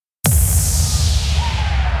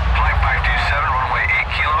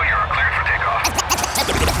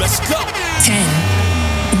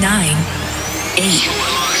9, 8,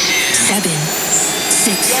 7,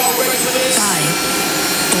 6, 5,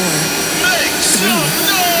 4, 3,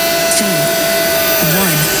 2,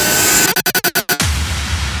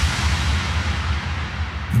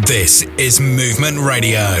 1. This is Movement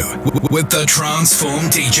Radio with the Transform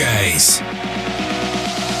DJs.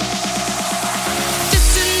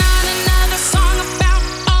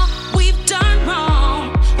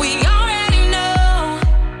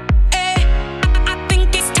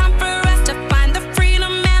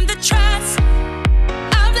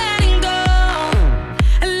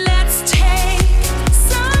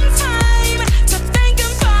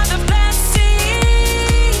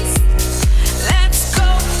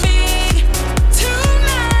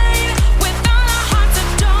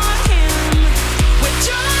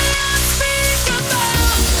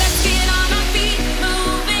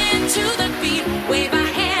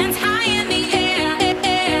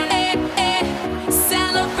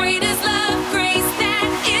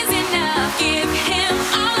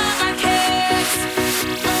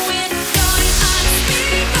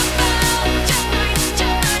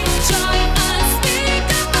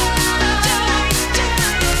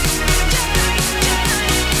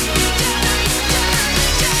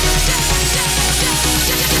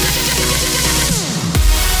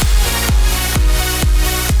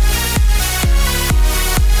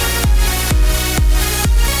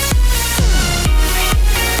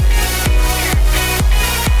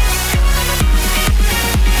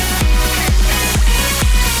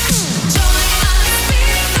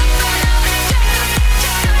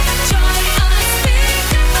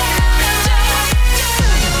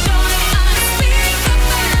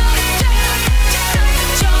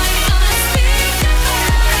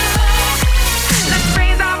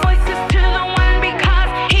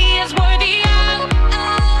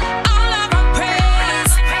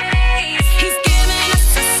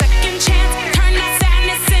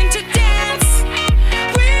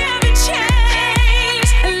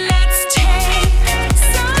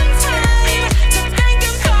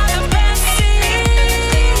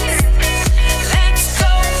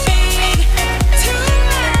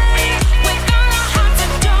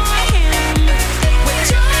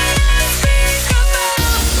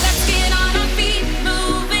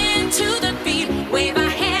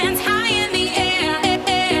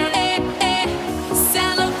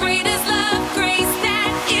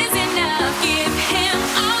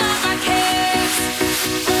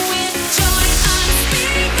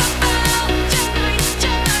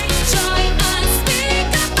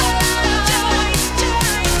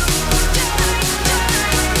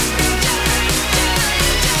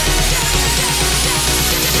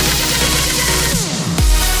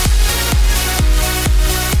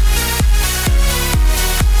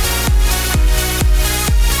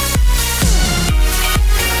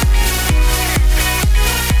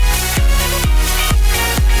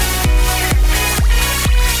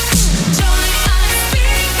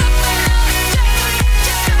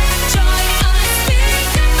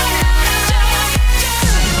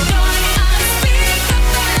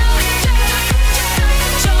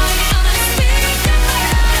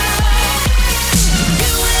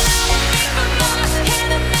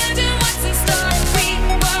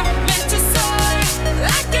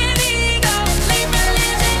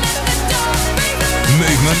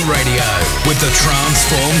 Radio with the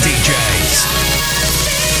Transform DJs.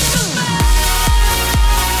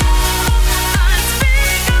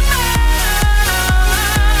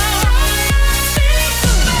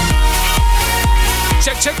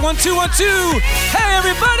 Check 1 2 1 2. Hey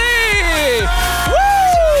everybody!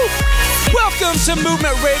 Woo! Welcome to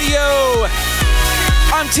Movement Radio.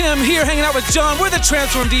 I'm Tim here hanging out with John. We're the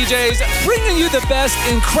Transform DJs, bringing you the best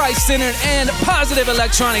in Christ-centered and positive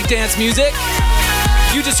electronic dance music.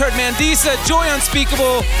 You just heard Mandisa, Joy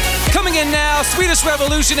Unspeakable. Coming in now, Swedish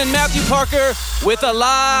Revolution and Matthew Parker with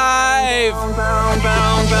Alive.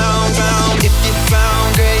 If you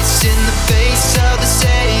found grace in the face of the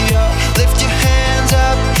Savior, lift your hands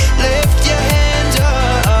up, lift your hands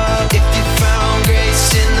up. If you found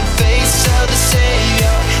grace in the face of the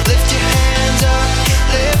Savior, lift your hands up,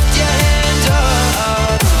 lift your hands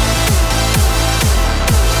up.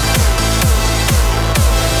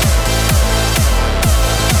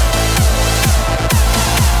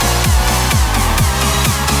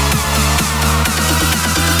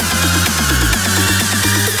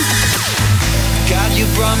 God, you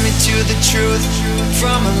brought me to the truth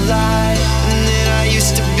from a lie. And then I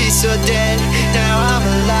used to be so dead, now I'm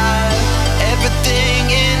alive.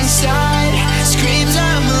 Everything inside screams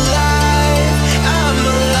I'm alive, I'm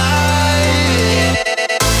alive.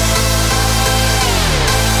 Yeah.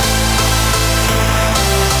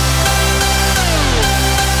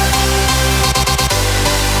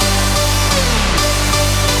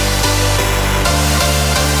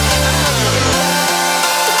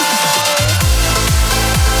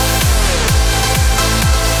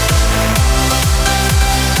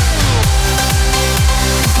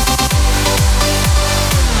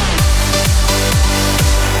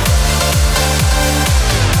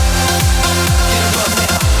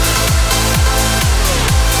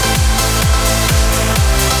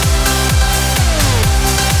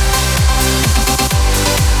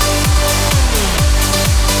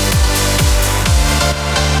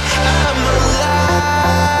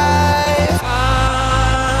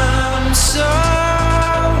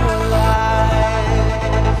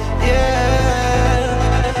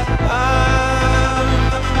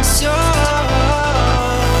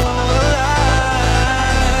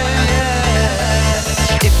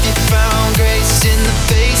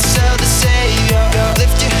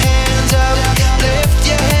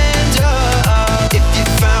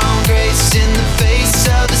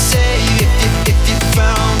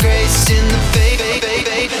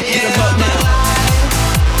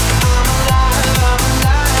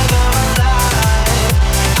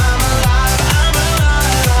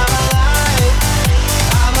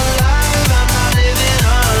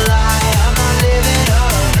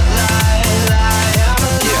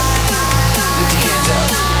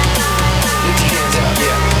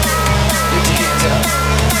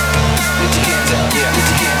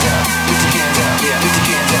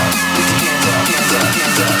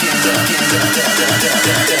 Yeah,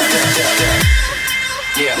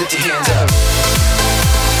 lift your hands up.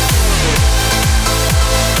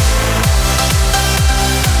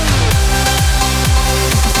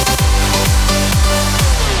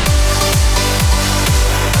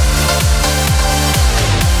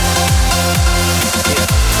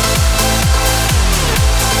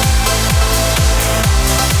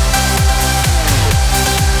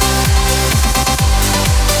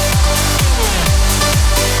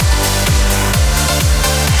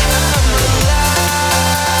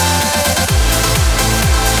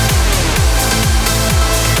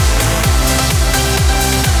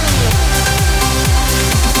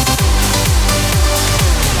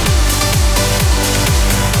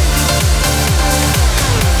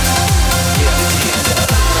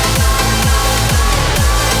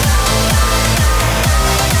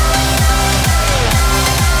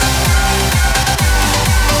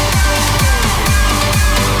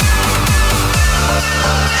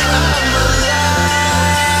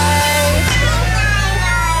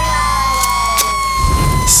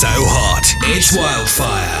 It's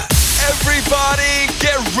wildfire. Everybody,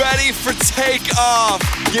 get ready for takeoff.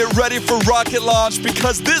 Get ready for rocket launch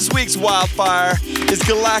because this week's wildfire is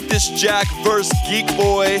Galactus Jack vs. Geek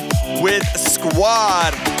Boy with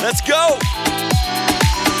Squad. Let's go.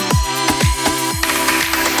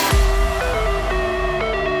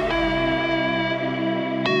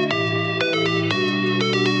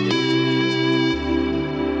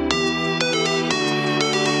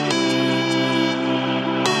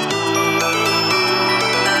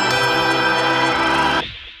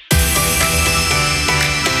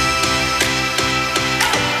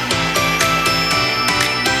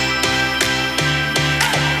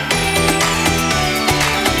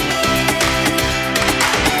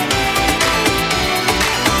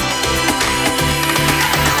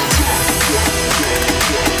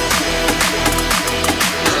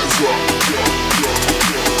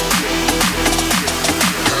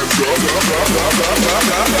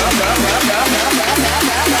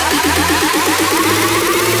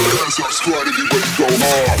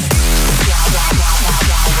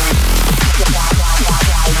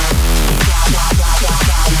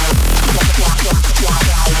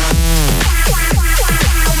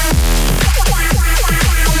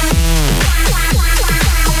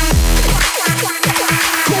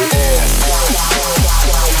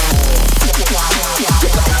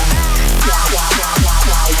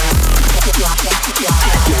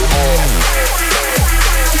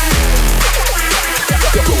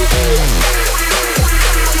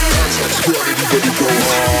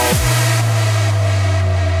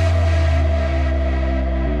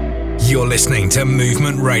 You're listening to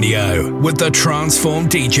Movement Radio with the Transform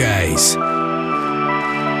DJs.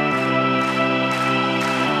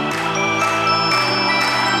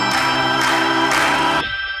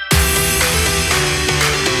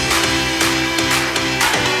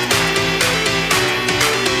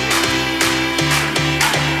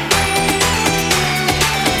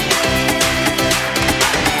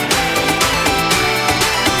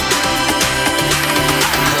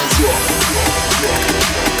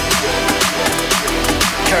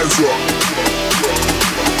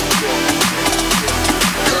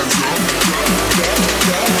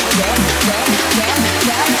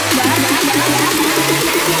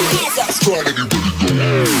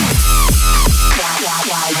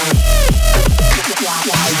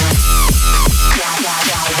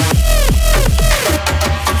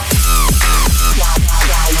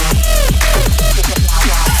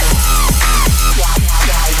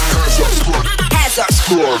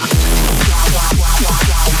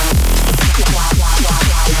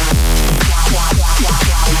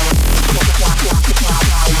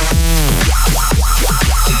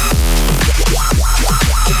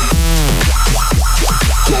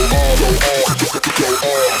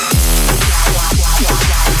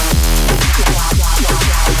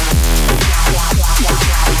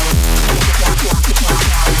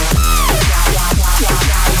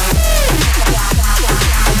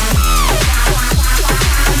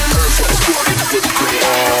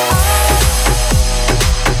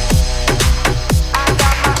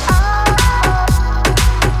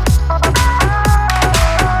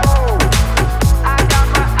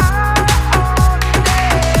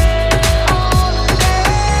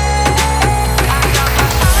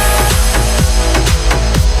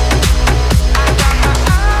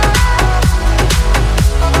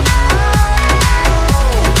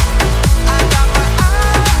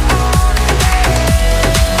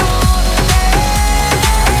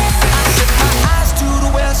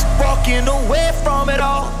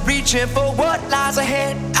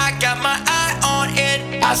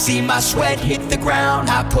 I see my sweat hit the ground.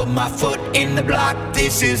 I put my foot in the block.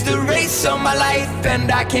 This is the race of my life, and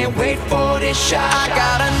I can't wait for this shot. I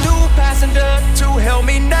got a new passenger to help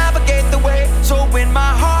me navigate the way. So when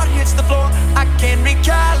my heart hits the floor, I can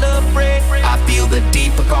recalibrate. I feel the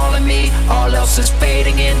deeper calling me. All else is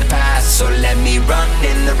fading in the past. So let me run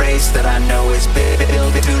in the race that I know is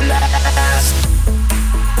built to last.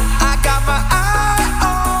 I got my eye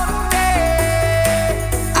on it.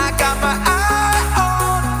 I got my eye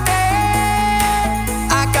on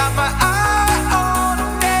it. I got my eye on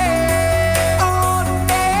it. On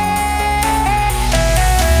it.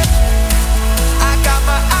 I got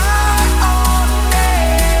my eye on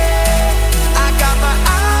it. I got my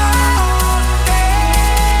eye on it.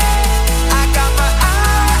 I got my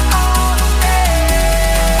eye on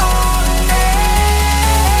it. On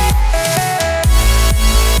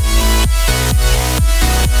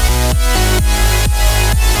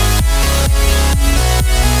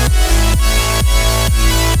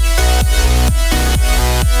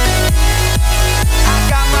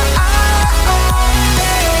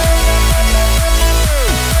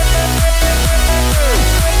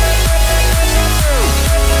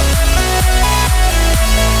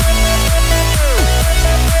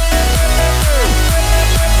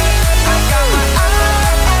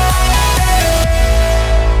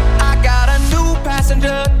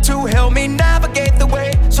to help me navigate the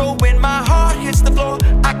way. So when my heart hits the floor,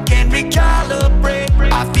 I can recalibrate.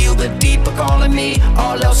 I feel the deeper calling me.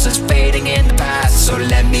 All else is fading in the past. So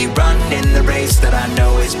let me run in the race that I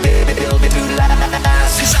know is built to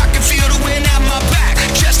last. 'Cause I can feel the wind at my back.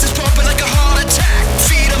 Chest is pumping like a heart attack.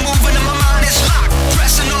 Feet are moving and my mind is locked.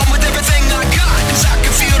 Pressing on with everything I got. 'Cause I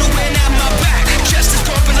can feel the wind at my back. Chest is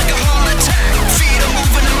pumping like a heart attack. Feet are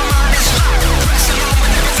moving and my mind is locked. Pressing on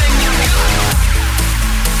with everything I got.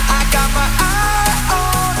 I got my eye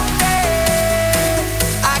on it.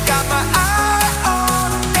 I got my eye on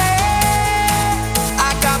it.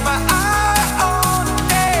 I got my eye on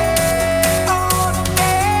it. On it.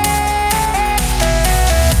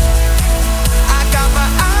 I got my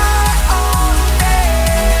eye on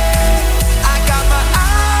it. I got my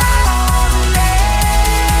eye on it.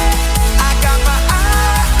 I got my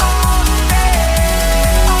eye on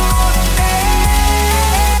it. On it. I got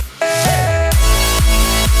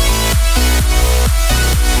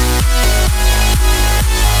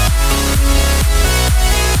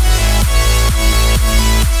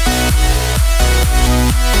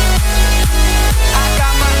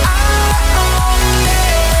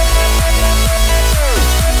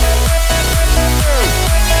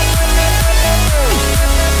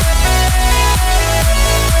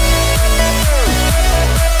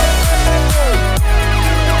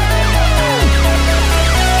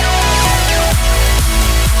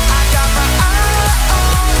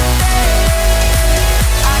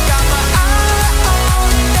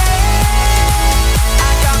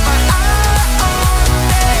my eye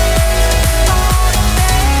on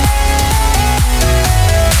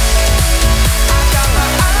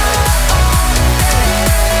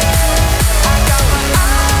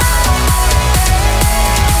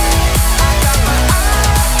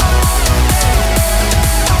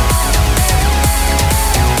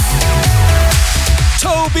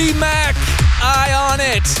Toby Mac, Eye on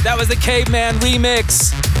It. That was the Caveman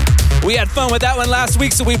remix. We had fun with that one last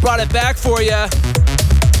week, so we brought it back for you.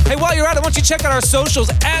 Hey, while you're at it, why don't you check out our socials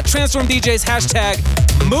at Transform DJs, hashtag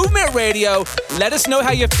Movement Radio. Let us know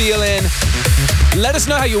how you're feeling. Let us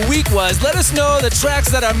know how your week was. Let us know the tracks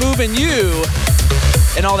that are moving you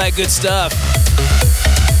and all that good stuff.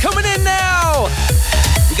 Coming in now,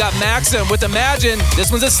 we got Maxim with Imagine. This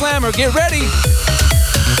one's a slammer. Get ready.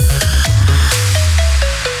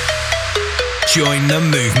 Join the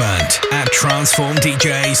movement at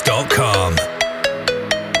transformdjs.com.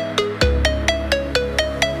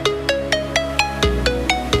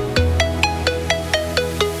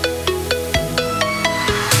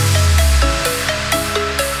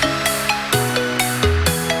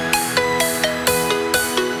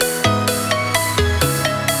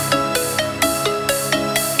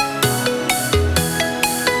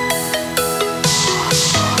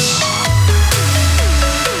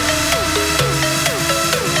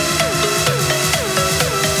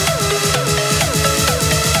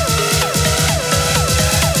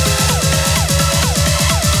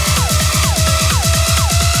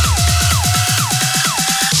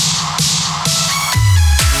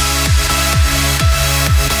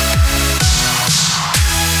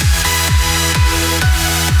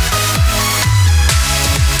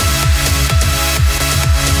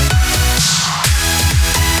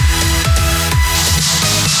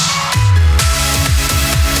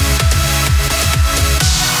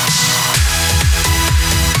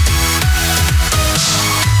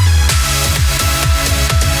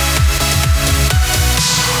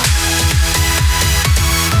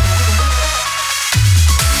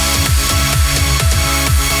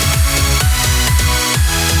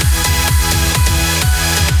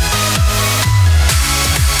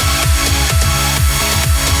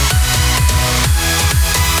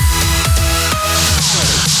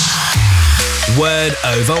 Word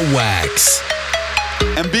over wax.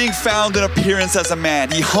 And being found in appearance as a man,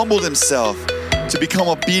 he humbled himself to become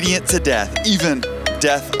obedient to death, even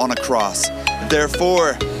death on a cross.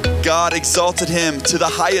 Therefore, God exalted him to the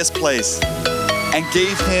highest place and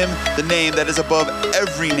gave him the name that is above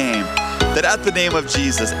every name, that at the name of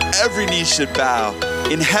Jesus, every knee should bow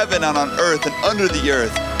in heaven and on earth and under the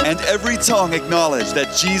earth, and every tongue acknowledge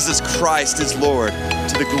that Jesus Christ is Lord,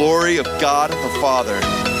 to the glory of God the Father.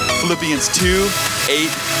 Philippians 2,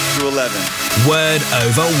 8-11. Word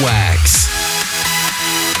over wax.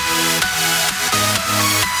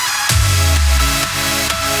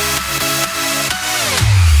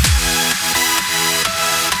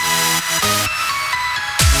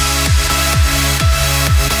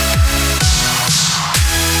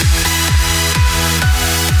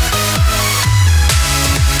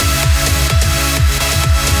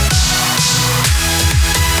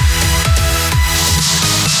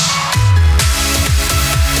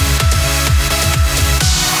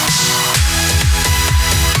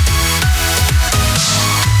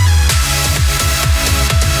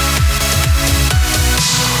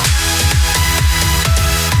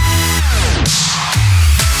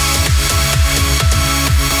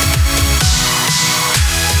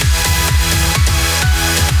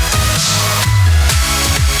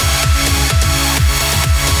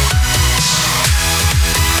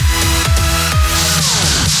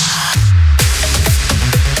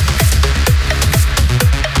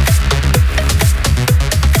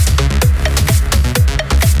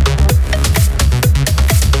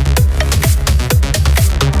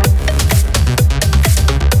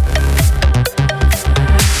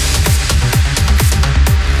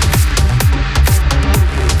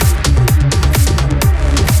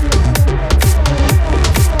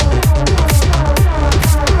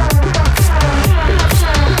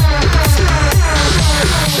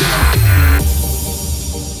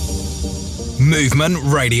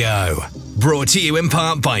 Movement Radio. Brought to you in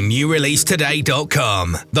part by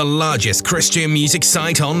NewReleaseToday.com, the largest Christian music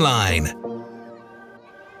site online.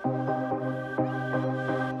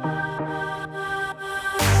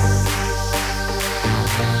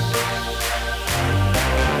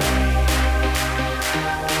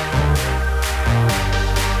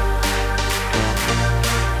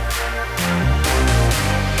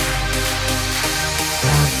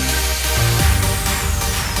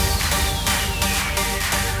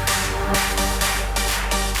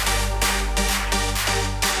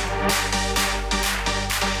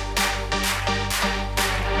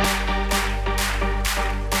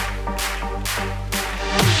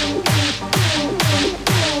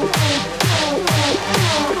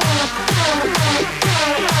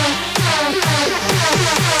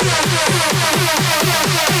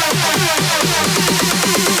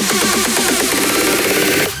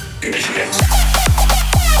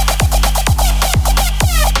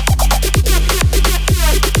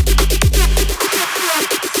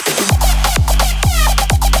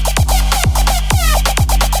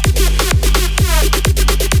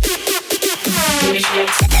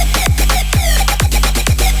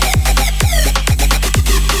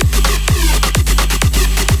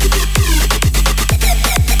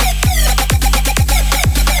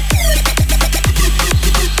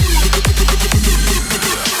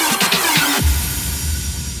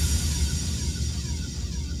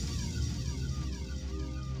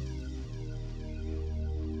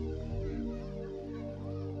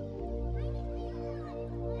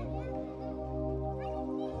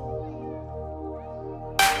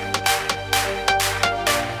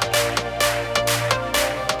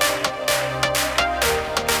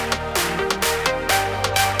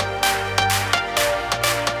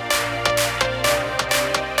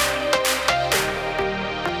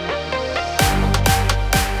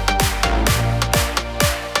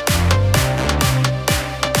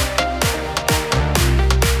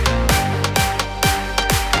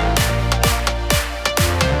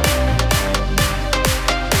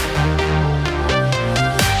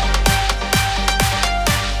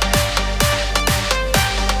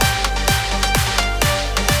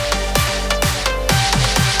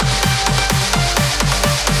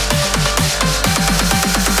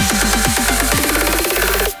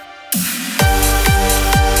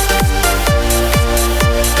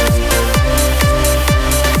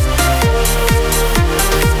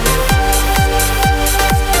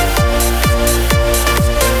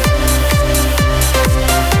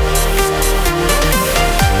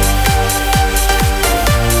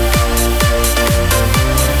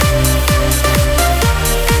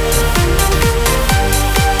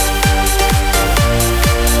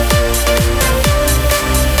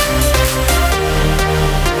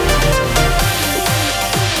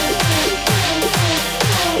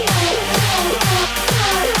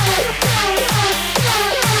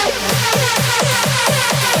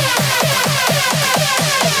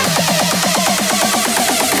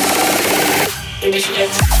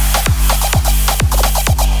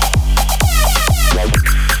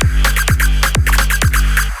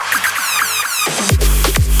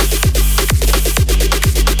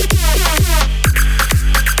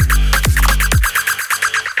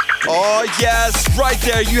 right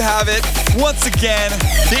there, you have it. Once again,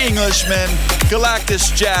 the Englishman,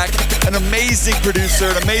 Galactus Jack, an amazing producer,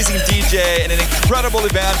 an amazing DJ, and an incredible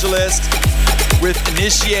evangelist with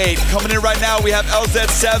Initiate. Coming in right now, we have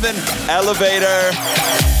LZ7, Elevator.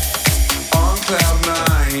 On cloud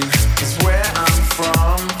 9 is where I'm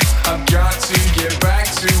from. I've got to get back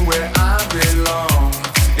to where I belong.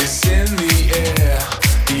 It's in the air,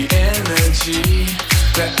 the energy,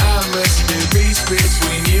 the atmosphere beats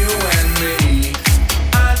between you and me.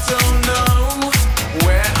 I don't know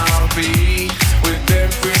where I'll be. With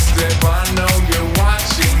every step I know you're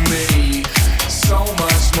watching me. So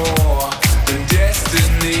much more than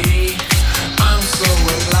destiny. I'm so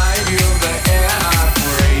alive, you're the air I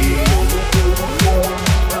breathe.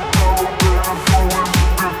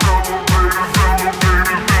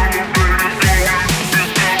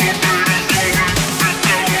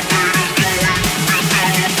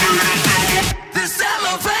 This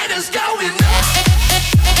elevator's going up.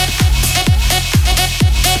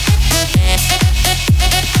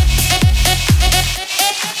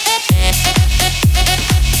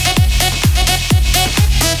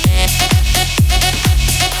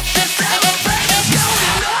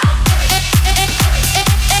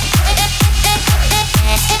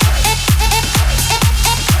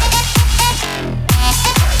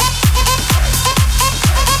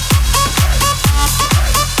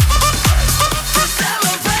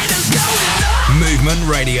 Movement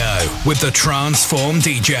Radio with the Transform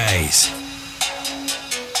DJs.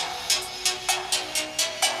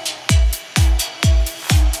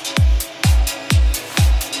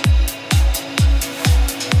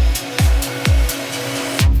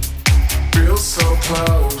 Feel so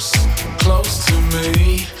close, close to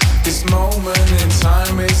me. This moment in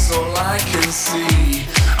time is all I can see.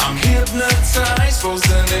 I'm hypnotized,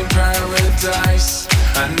 frozen in paradise.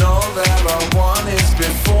 I know that our one is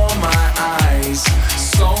before my eyes.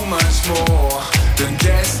 So much more than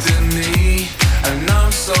destiny. And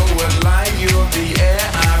I'm so alive, you're the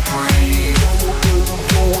air I breathe.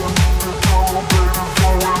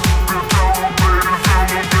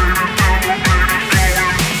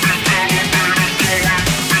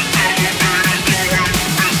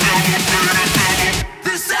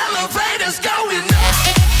 This elevator's going up.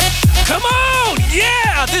 Come on!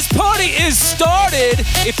 Yeah! This party is started!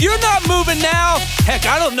 If you're not moving now, heck,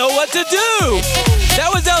 I don't know what to do!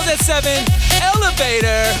 That was LZ7,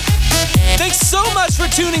 Elevator. Thanks so much for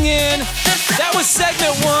tuning in. That was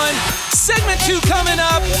segment 1. Segment 2 coming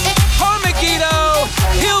up. Harmagito,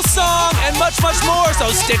 Hillsong, and much, much more,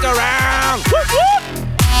 so stick around. Whoop, whoop.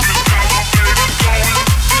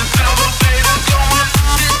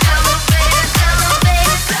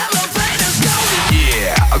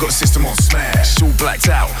 Yeah, I got a system on smash, all blacked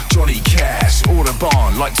out, Johnny Cash,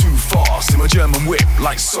 Autobahn, like too fast, in my German whip,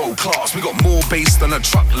 like so class, we got more bass than a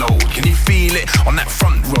truckload, can you feel it on that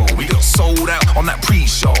front row, we got sold out on that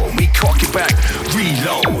pre-show, we cock it back,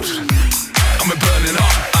 reload, and we're burning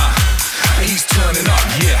up, he's turning up,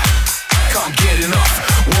 yeah, can't get enough,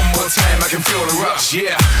 one more time I can feel the rush,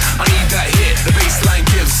 yeah, I need that hit, the bassline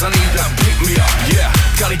gives, I need that pick me up, yeah,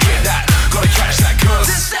 gotta get that, gotta catch that curse.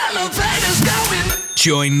 This elevator's going.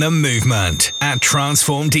 Join the movement at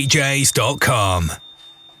transformdjs.com.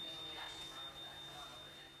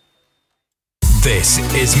 This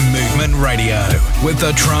is Movement Radio with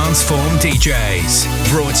the Transform DJs.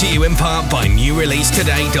 Brought to you in part by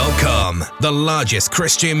NewReleaseToday.com, the largest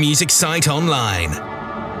Christian music site online.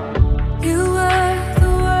 You were the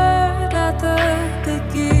word at the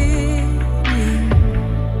beginning,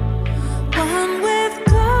 one with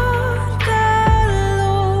God, the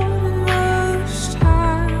Lord Most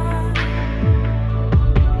High.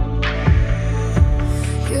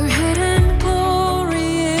 Your hidden glory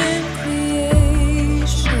in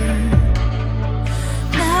creation,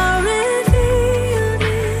 now revealed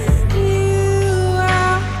in you,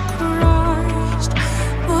 our Christ.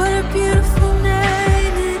 What a beautiful name.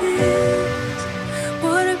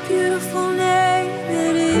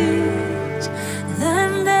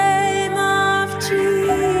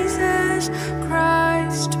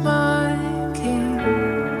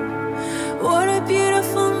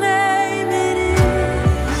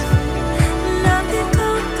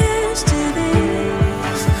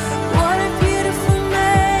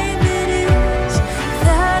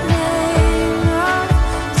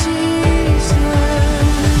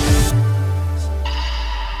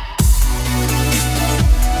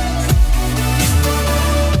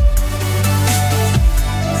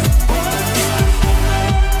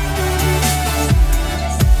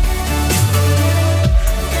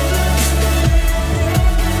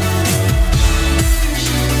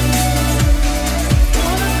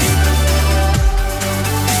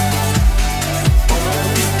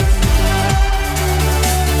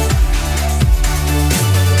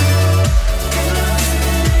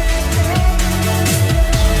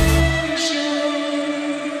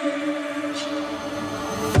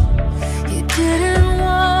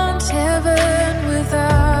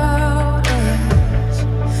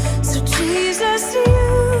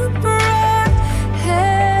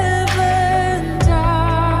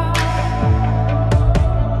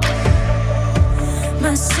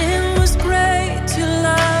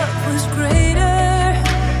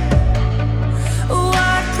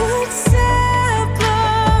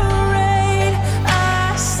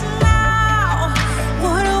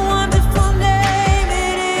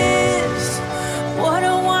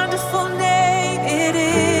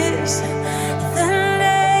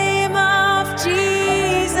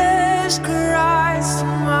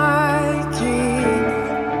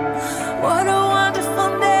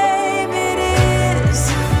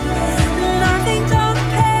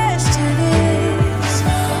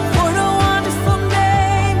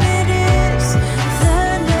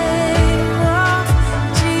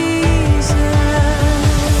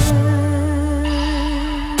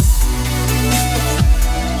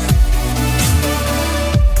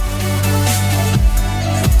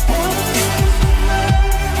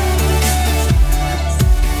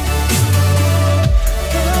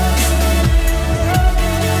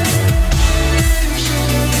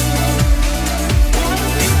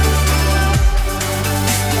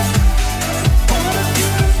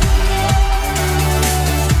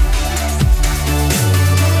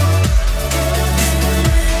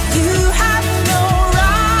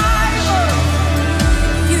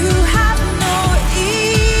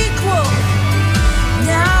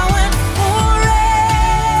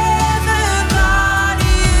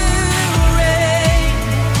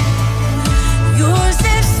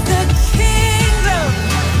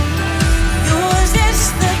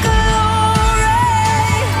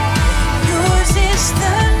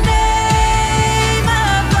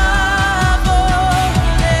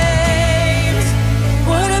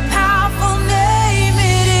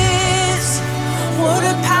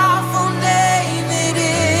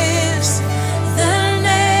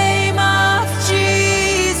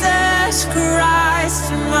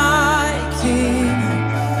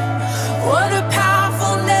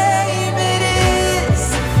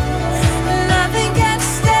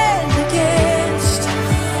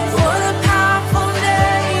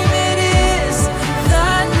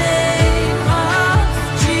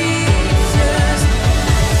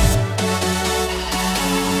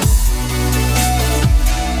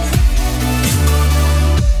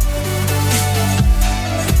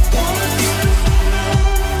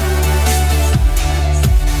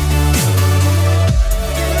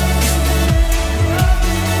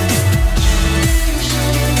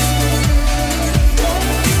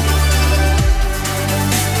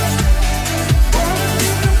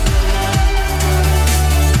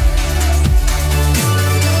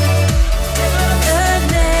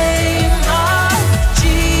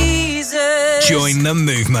 the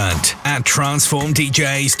movement at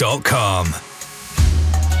transformdjs.com.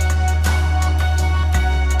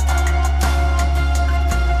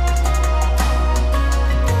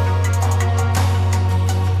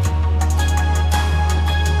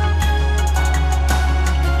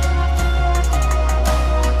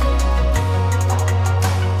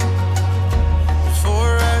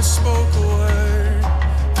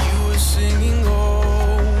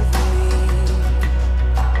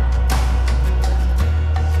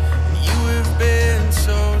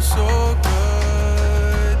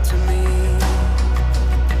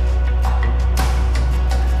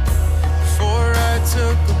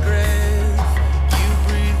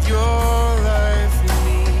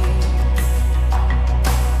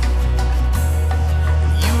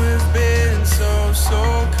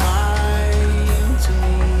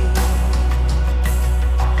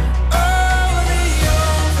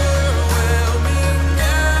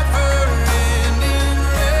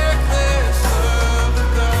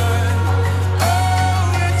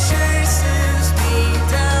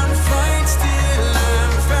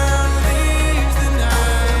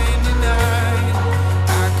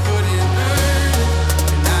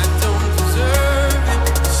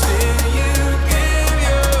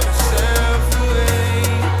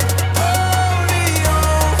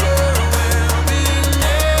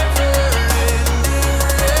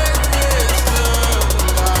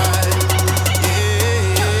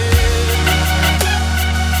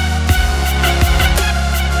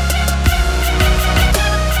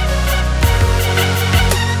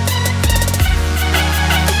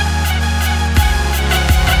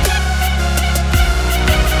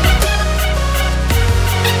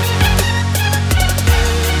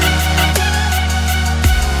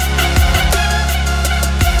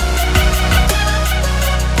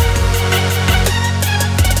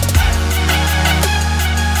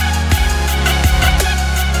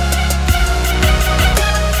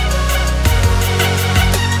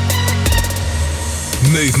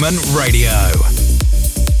 Movement Radio.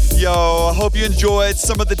 Yo, I hope you enjoyed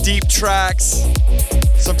some of the deep tracks.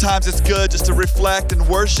 Sometimes it's good just to reflect and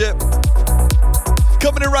worship.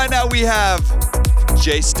 Coming in right now, we have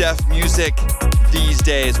J Steph Music These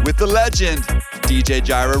Days with the legend DJ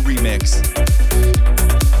Gyra Remix.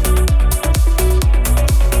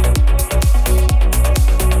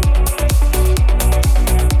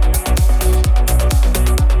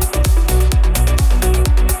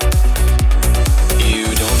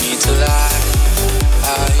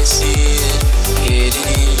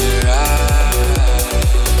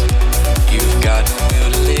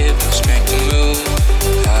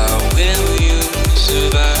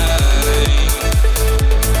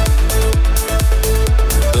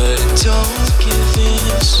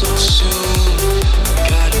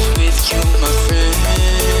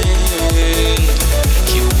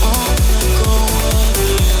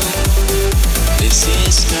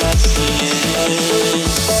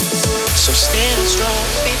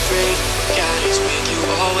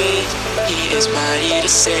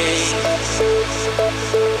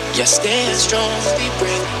 Yeah, stand strong, be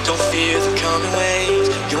brave, don't fear the coming waves.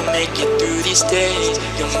 You'll make it through these days,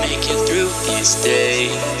 you'll make it through these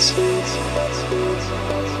days.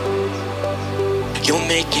 You'll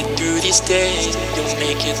make it through these days, you'll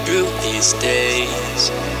make it through these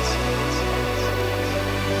days.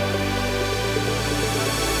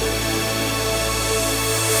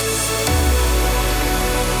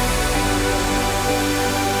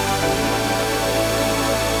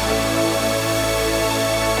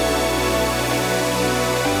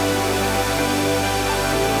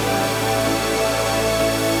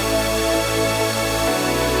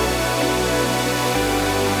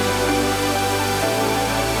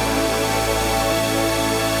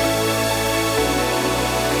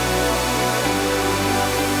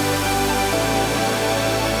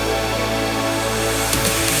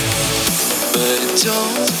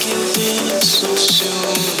 Don't give in so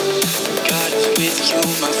soon. God is with you,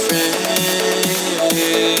 my friend.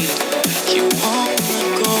 He won't let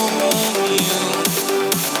go of you.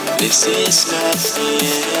 This is not the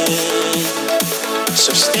end.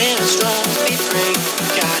 So stand strong, be brave.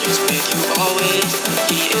 God is with you always.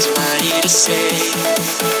 He is mighty to save.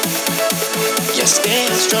 Yeah,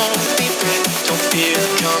 stand strong, be brave. Don't fear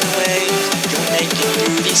the coming waves. You'll make it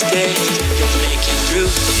through these days. You'll make it through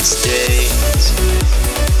these days.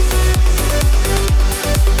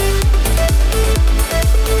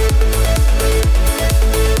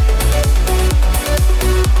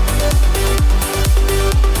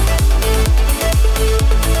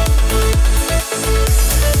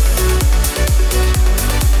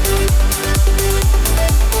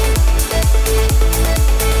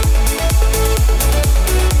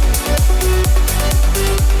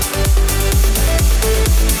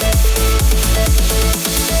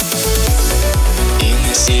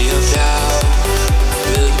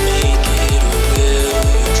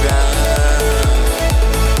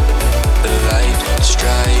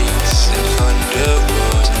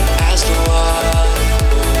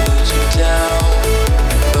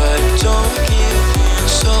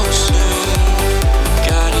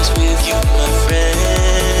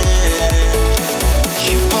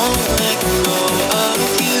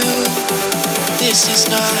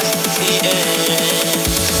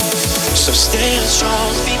 So stand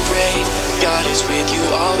strong, be brave. God is with you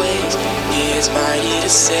always. He is mighty to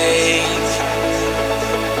save.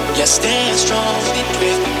 Yeah, stand strong, be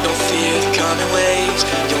brave. Don't fear the coming waves.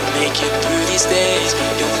 You'll make it through these days.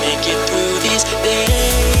 You'll make it through these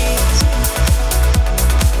days.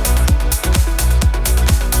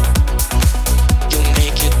 You'll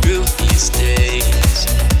make it through these days.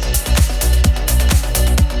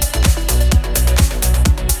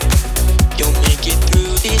 You'll make it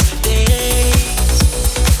through these days.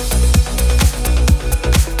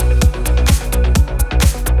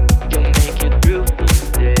 You'll make it through these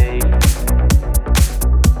days.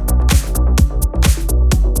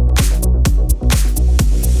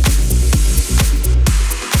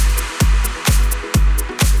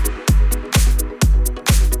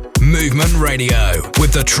 Movement Radio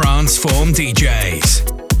with the Transform DJs.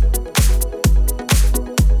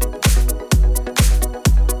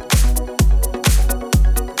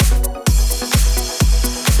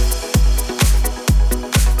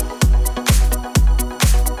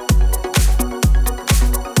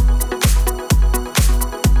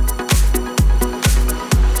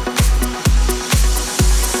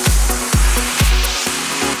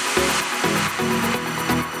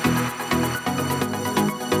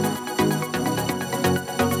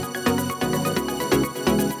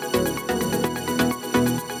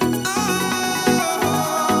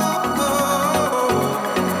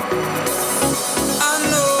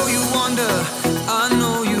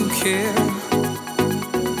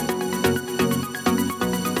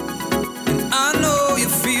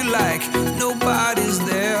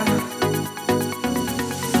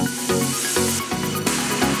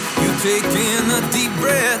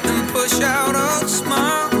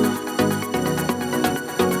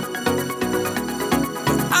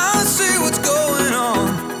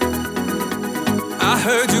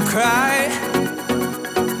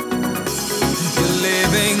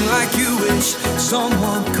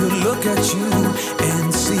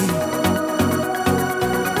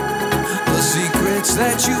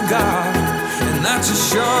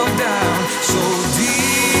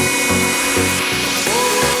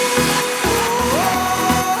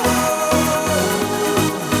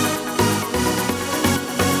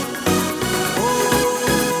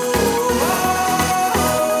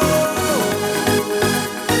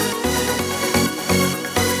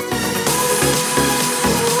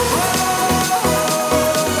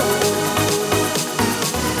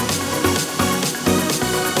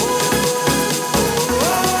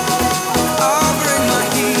 I'll bring my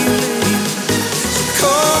healing.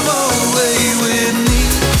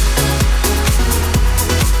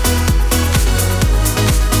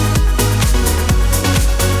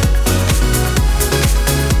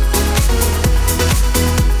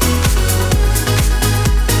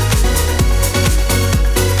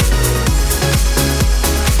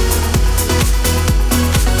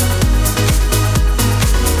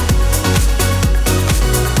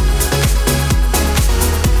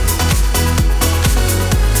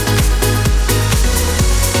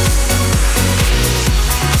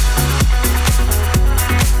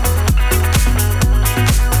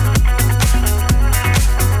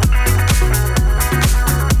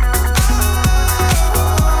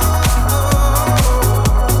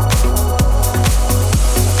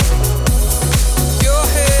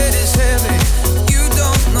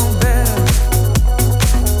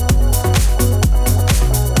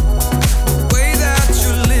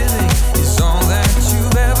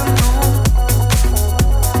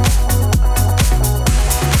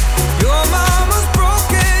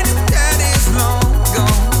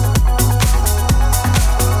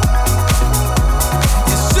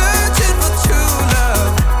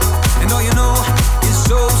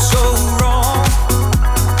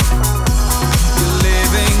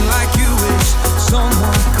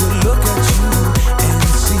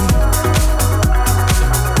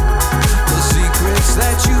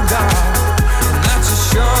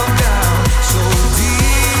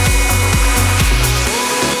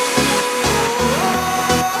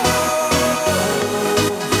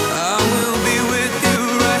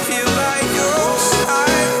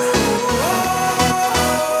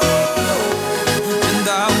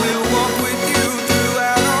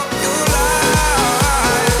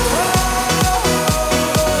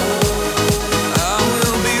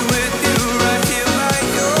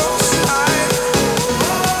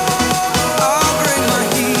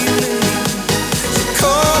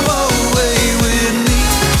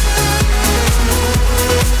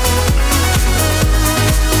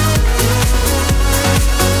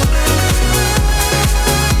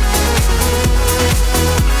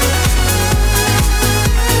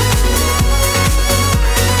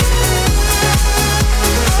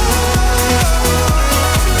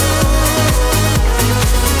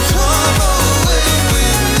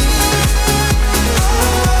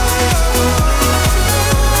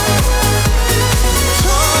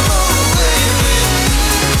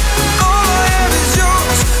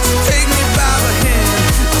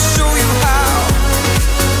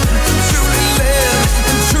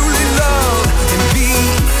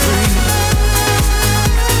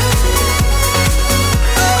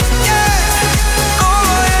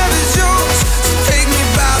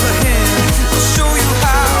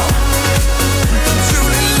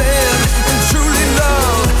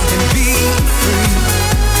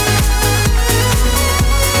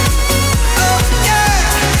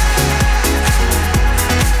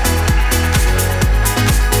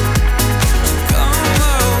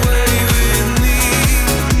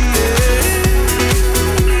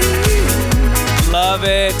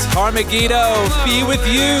 Armageddon, Be With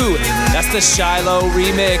You. That's the Shiloh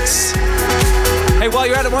remix. Hey, while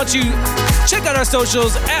you're at it, why don't you check out our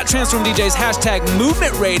socials at Transform DJs, hashtag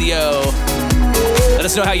Movement Radio. Let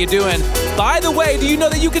us know how you're doing. By the way, do you know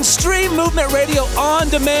that you can stream Movement Radio on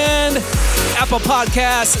demand? Apple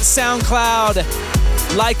Podcasts, SoundCloud.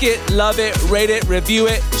 Like it, love it, rate it, review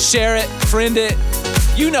it, share it, friend it.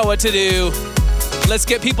 You know what to do. Let's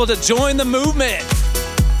get people to join the movement.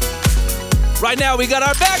 Right now, we got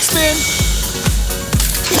our backspin.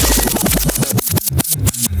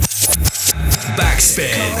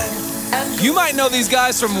 Backspin. You might know these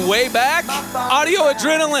guys from way back. Audio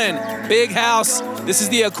Adrenaline, Big House. This is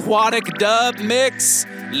the Aquatic Dub Mix.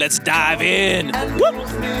 Let's dive in. Whoop.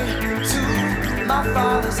 My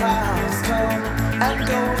father's house, come and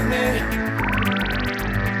go with me.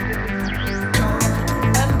 Come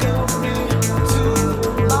and go with me to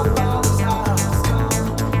my father's house. Come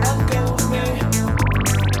and go with me.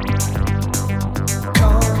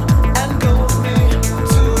 Come and go with me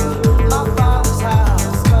to my father's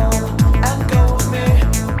house. Come and go with me.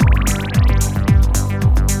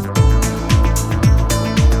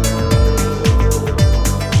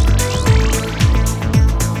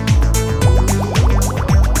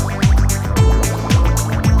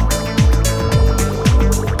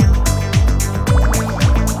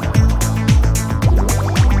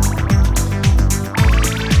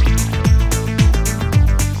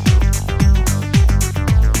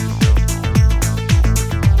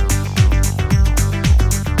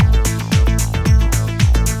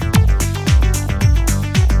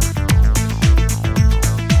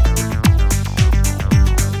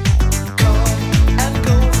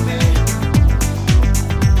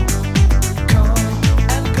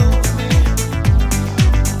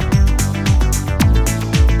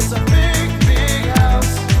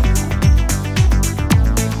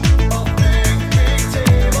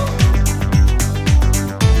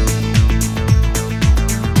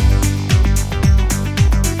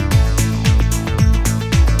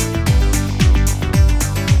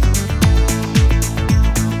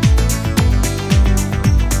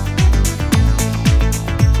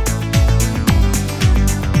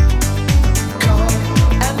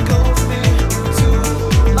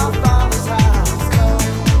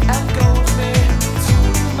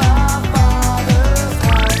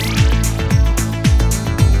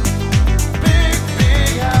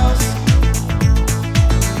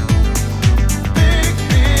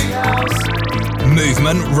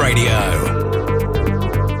 Movement Radio.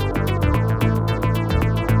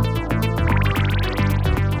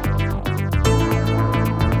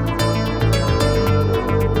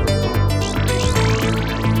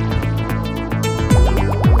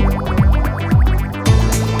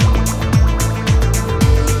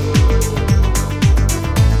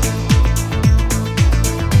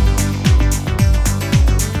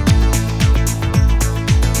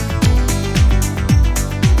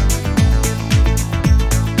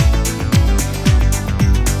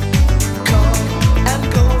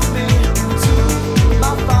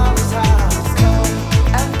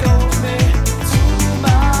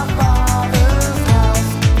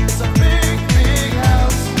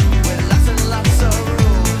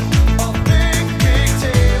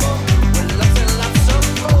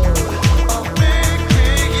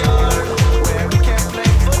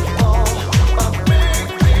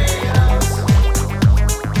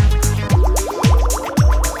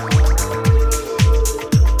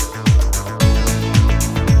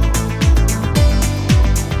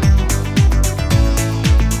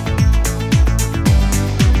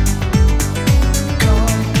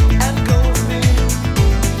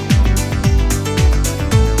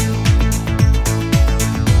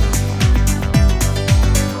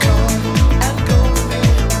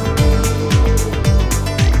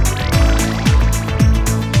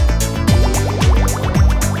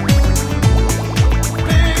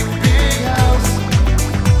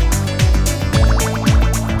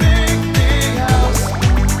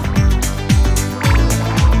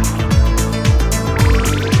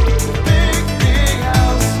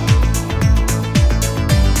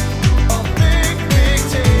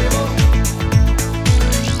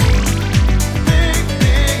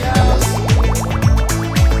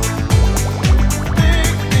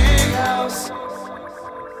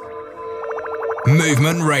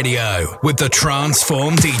 Movement Radio with the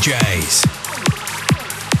Transform DJs.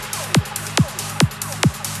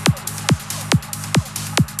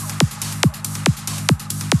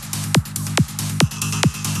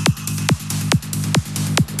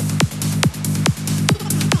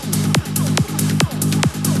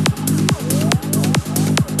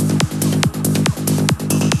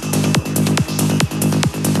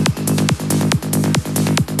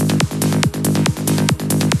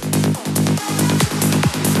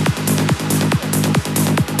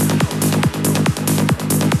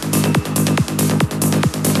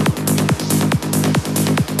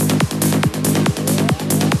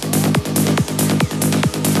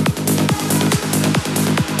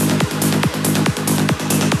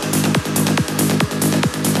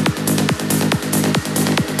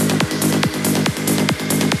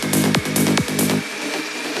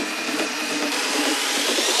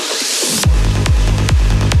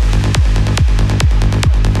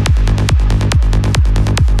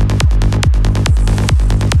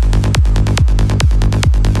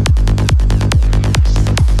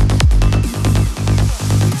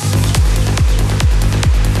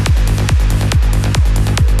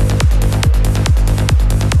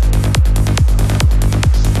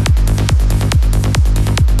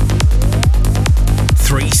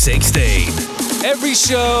 316. Every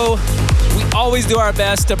show, we always do our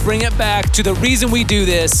best to bring it back to the reason we do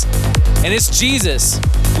this, and it's Jesus.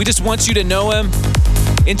 We just want you to know him.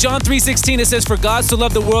 In John 3:16, it says, "For God so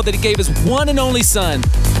loved the world that he gave his one and only Son,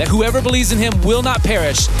 that whoever believes in him will not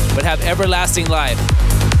perish, but have everlasting life."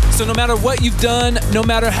 So no matter what you've done, no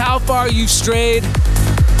matter how far you've strayed,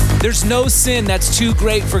 there's no sin that's too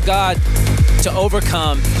great for God to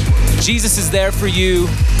overcome. Jesus is there for you,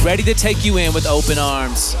 ready to take you in with open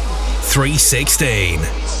arms. 316.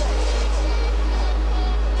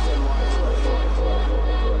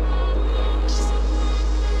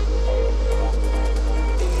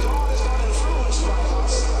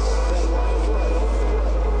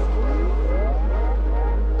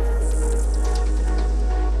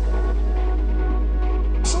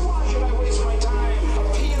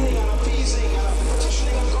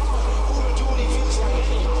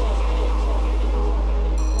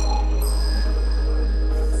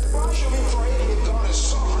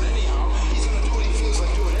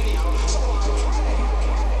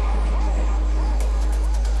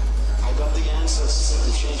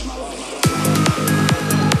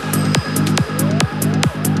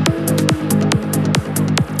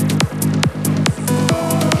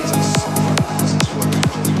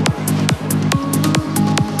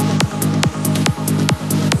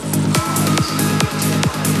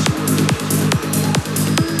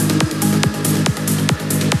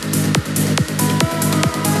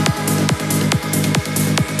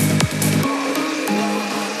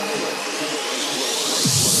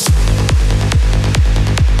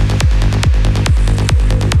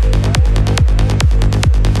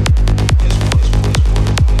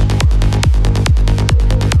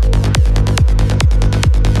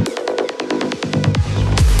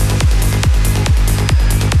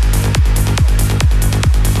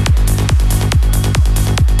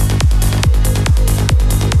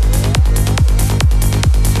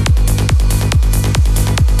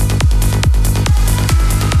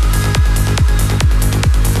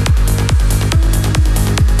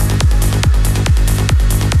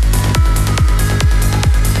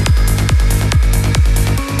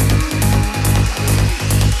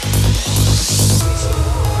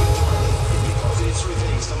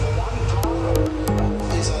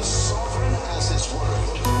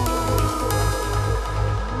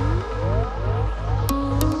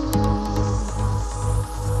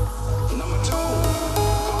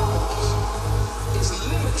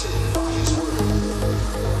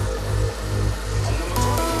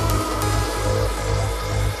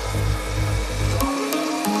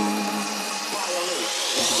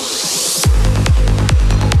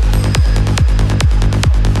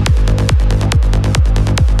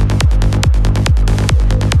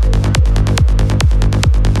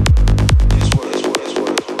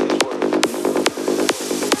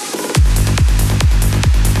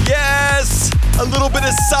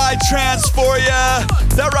 Trance for ya.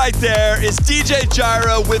 That right there is DJ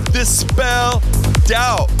Gyro with Dispel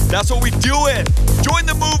Doubt. That's what we doing. Join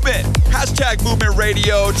the movement. Hashtag Movement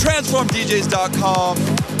Radio, transformdjs.com.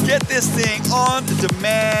 Get this thing on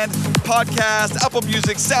demand, podcast, Apple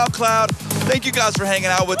Music, SoundCloud. Thank you guys for hanging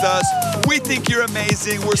out with us. We think you're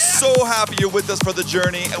amazing. We're so happy you're with us for the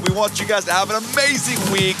journey, and we want you guys to have an amazing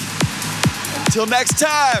week. Until next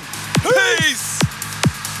time, peace!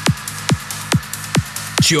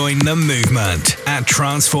 Join the movement at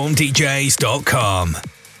transformdjs.com.